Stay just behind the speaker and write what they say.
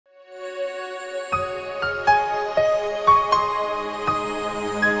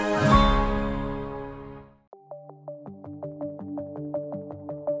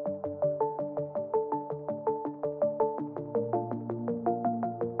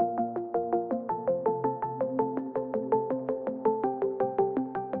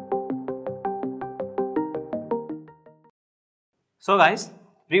So guys,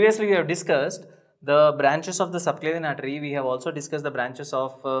 previously we have discussed the branches of the subclavian artery. We have also discussed the branches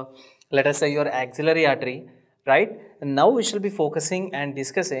of let us say your axillary artery, right? And now we shall be focusing and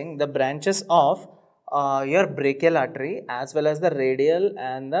discussing the branches of your brachial artery as well as the radial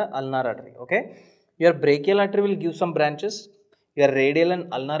and the ulnar artery. Okay, your brachial artery will give some branches. Your radial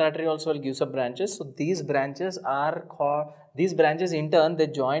and ulnar artery also will give some branches. So these branches are called, these branches in turn they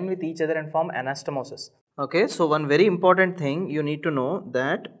join with each other and form anastomosis. Okay, so one very important thing you need to know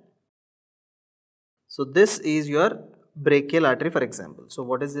that, so this is your brachial artery for example. So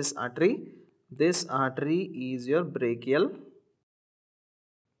what is this artery? This artery is your brachial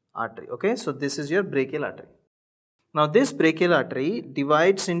artery. Okay, so this is your brachial artery. Now this brachial artery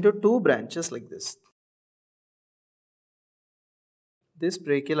divides into two branches like this. This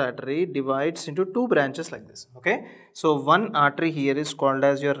brachial artery divides into two branches like this. Okay, so one artery here is called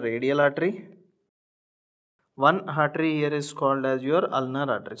as your radial artery. One artery here is called as your ulnar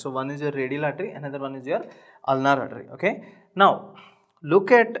artery. So one is your radial artery, another one is your ulnar artery. Okay. Now look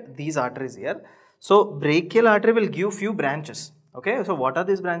at these arteries here. So brachial artery will give few branches. Okay. So what are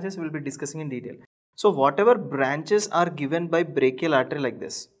these branches? We will be discussing in detail. So whatever branches are given by brachial artery like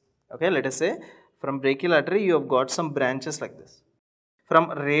this. Okay. Let us say from brachial artery you have got some branches like this.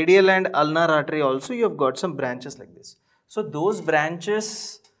 From radial and ulnar artery also you have got some branches like this. So those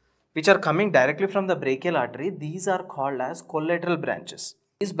branches which are coming directly from the brachial artery, these are called as collateral branches.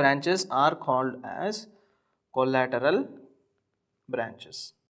 These branches are called as collateral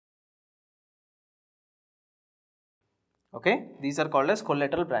branches. Okay, these are called as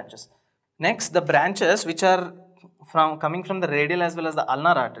collateral branches. Next, the branches which are coming from the radial as well as the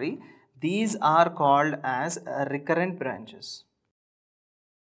ulnar artery, these are called as recurrent branches.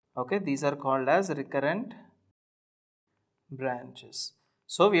 Okay, these are called as recurrent branches.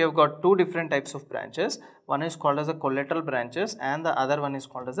 So we have got two different types of branches. One is called as the collateral branches and the other one is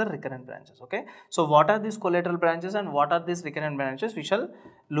called as the recurrent branches. Okay. So what are these collateral branches and what are these recurrent branches? We shall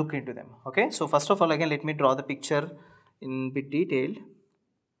look into them. Okay. So first of all, again, let me draw the picture in bit detailed.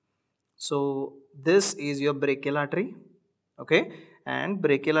 So this is your brachial artery. Okay. And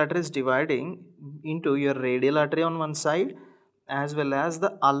brachial artery is dividing into your radial artery on one side as well as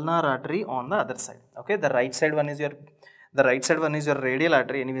the ulnar artery on the other side. Okay. The right side one is your radial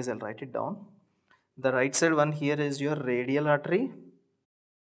artery. Anyways, I'll write it down. The right side one here is your radial artery.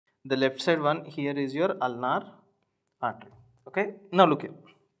 The left side one here is your ulnar artery. Okay. Now look here.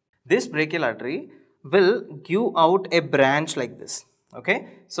 This brachial artery will give out a branch like this. Okay.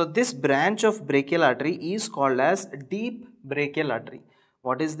 So this branch of brachial artery is called as deep brachial artery.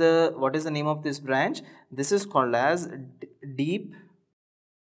 What is the name of this branch? This is called as deep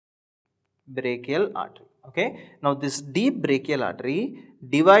brachial artery. Okay. Now this deep brachial artery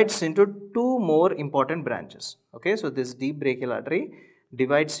divides into two more important branches. Okay. So this deep brachial artery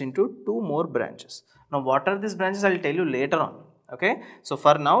divides into two more branches. Now what are these branches? I will tell you later on. Okay. So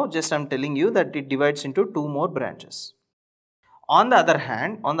for now just I am telling you that it divides into two more branches. On the other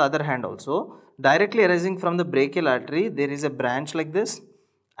hand also, directly arising from the brachial artery there is a branch like this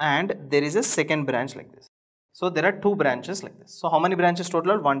and there is a second branch like this. So there are two branches like this. So how many branches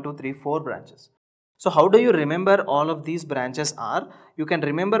total? 1, 2, 3, 4 branches. So how do you remember all of these branches are? You can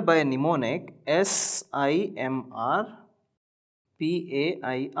remember by a mnemonic SIMR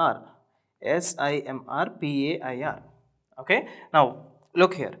PAIR. SIMR PAIR. Okay. Now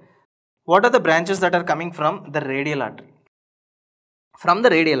look here. What are the branches that are coming from the radial artery? From the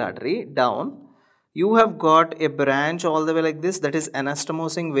radial artery down, you have got a branch all the way like this that is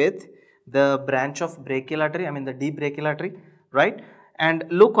anastomosing with the branch of brachial artery, I mean the deep brachial artery, right? And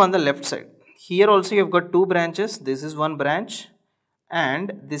look on the left side. Here also you have got two branches. This is one branch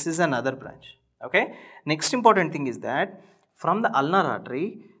and this is another branch. Okay. Next important thing is that from the ulnar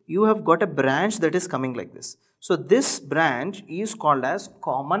artery, you have got a branch that is coming like this. So this branch is called as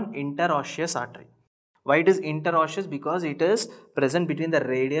common interosseous artery. Why it is interosseous? Because it is present between the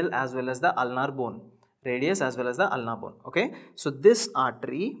radial as well as the ulnar bone. Radius as well as the ulnar bone. Okay. So this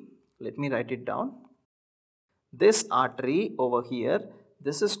artery, let me write it down. This artery over here,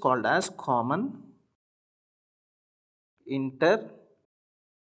 this is called as common interosseous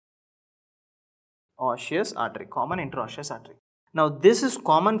artery. Common interosseous artery. Now this is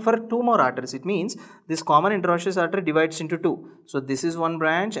common for two more arteries. It means this common interosseous artery divides into two. So this is one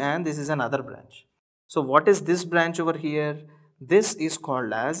branch and this is another branch. So what is this branch over here? This is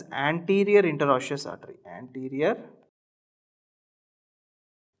called as anterior interosseous artery. Anterior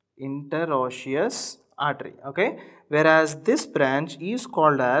interosseous artery. Okay. Whereas this branch is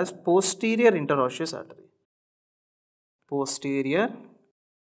called as posterior interosseous artery. Posterior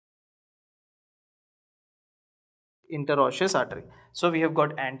interosseous artery. So we have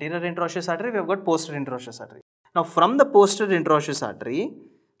got anterior interosseous artery, we have got posterior interosseous artery. Now from the posterior interosseous artery,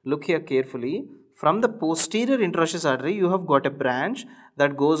 look here carefully, from the posterior interosseous artery you have got a branch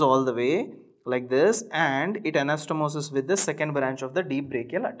that goes all the way like this, and it anastomoses with the second branch of the deep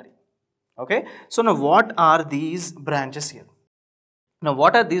brachial artery. Okay. So now what are these branches here? Now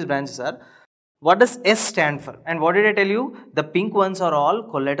what are these branches are? What does S stand for? And what did I tell you? The pink ones are all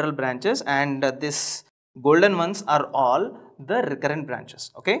collateral branches, and this golden ones are all the recurrent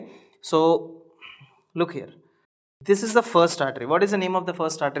branches. Okay. So look here. This is the first artery. What is the name of the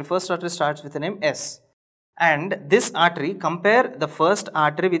first artery? First artery starts with the name S. And this artery, compare the first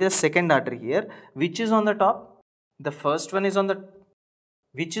artery with the second artery here. Which is on the top? The first one is on the,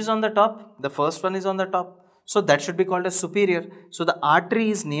 which is on the top? The first one is on the top. So that should be called as superior. So the artery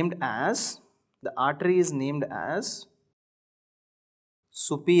is named as,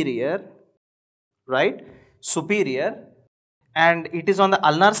 superior, right? Superior. And it is on the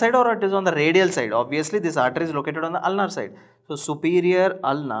ulnar side or it is on the radial side? Obviously this artery is located on the ulnar side. So superior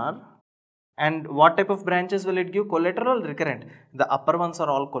ulnar. And what type of branches will it give? Collateral or recurrent? The upper ones are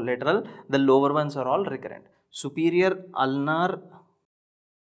all collateral, the lower ones are all recurrent. Superior ulnar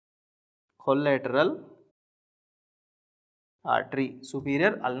collateral artery,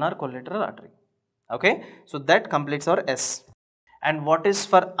 superior ulnar collateral artery. Okay, so that completes our S. And what is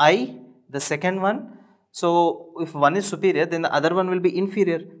for I, the second one? So if one is superior, then the other one will be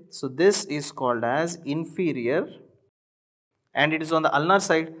inferior. So this is called as inferior, and it is on the ulnar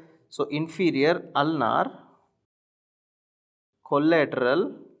side. So inferior ulnar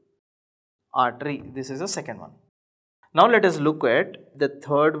collateral artery. This is the second one. Now let us look at the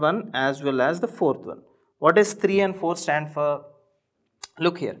third one as well as the fourth one. What does 3 and 4 stand for?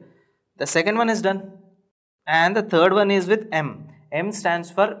 Look here. The second one is done, and the third one is with M. M stands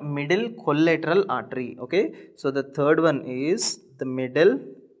for middle collateral artery. Okay. So the third one is the middle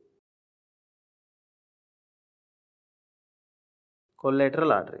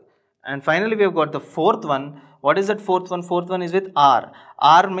collateral artery. And finally we have got the fourth one. What is that fourth one? Fourth one is with R.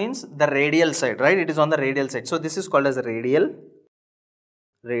 R means the radial side, right? It is on the radial side. So this is called as radial,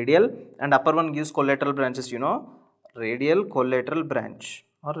 and upper one gives collateral branches, you know, radial collateral branch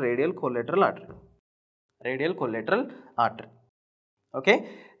or radial collateral artery. Radial collateral artery. Okay.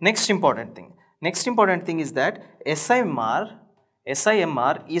 Next important thing is that SIMR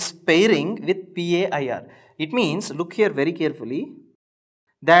is pairing with PAIR. It means, look here very carefully,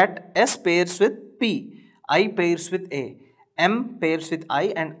 that S pairs with P, I pairs with A, M pairs with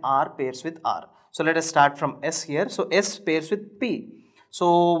I, and R pairs with R. So let us start from S here. So S pairs with P.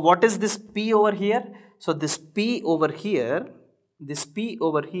 So what is this P over here? So this P over here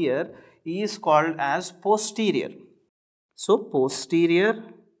is called as posterior. So posterior,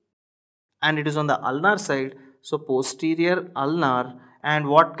 and it is on the ulnar side. So posterior ulnar. And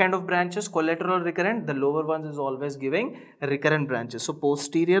what kind of branches? Collateral or recurrent? The lower ones is always giving recurrent branches. So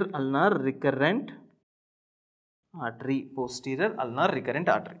posterior ulnar recurrent artery. Posterior ulnar recurrent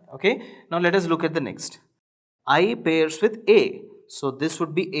artery. Okay. Now let us look at the next. I pairs with A. So this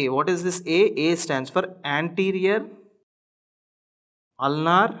would be A. What is this A? A stands for anterior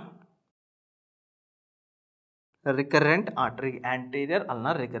ulnar recurrent artery. Anterior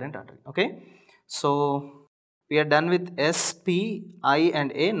ulnar recurrent artery. Okay. So we are done with S, P, I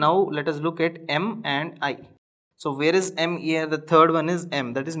and A. Now let us look at M and I. So where is M here? The third one is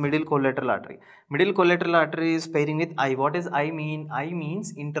M, that is middle collateral artery. Middle collateral artery is pairing with I. What does I mean? I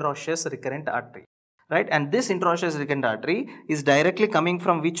means interosseous recurrent artery, right? And this interosseous recurrent artery is directly coming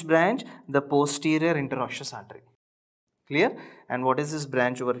from which branch? The posterior interosseous artery. Clear? And what is this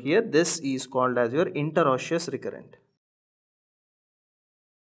branch over here? This is called as your interosseous recurrent.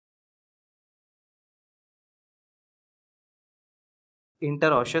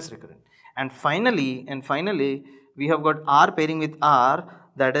 Interosseous recurrent. And finally we have got R pairing with R,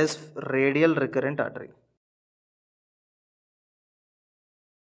 that is radial recurrent artery.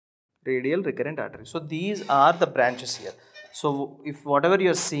 Radial recurrent artery. So these are the branches here. So if whatever you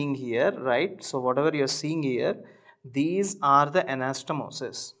are seeing here, right? So whatever you are seeing here, these are the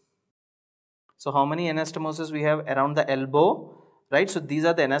anastomosis. So how many anastomosis we have? Around the elbow, right? So these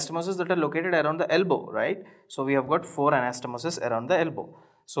are the anastomosis that are located around the elbow, right? So we have got 4 anastomosis around the elbow.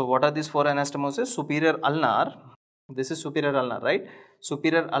 So what are these 4 anastomosis? Superior ulnar, this is superior ulnar, right?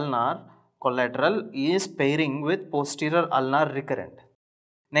 Superior ulnar collateral is pairing with posterior ulnar recurrent.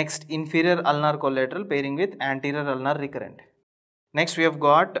 Next, inferior ulnar collateral pairing with anterior ulnar recurrent. Next, we have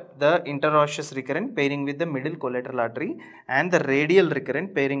got the interosseous recurrent pairing with the middle collateral artery, and the radial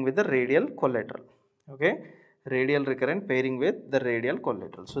recurrent pairing with the radial collateral. Okay. radial recurrent pairing with the radial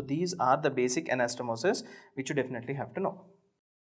collateral. So these are the basic anastomosis which you definitely have to know.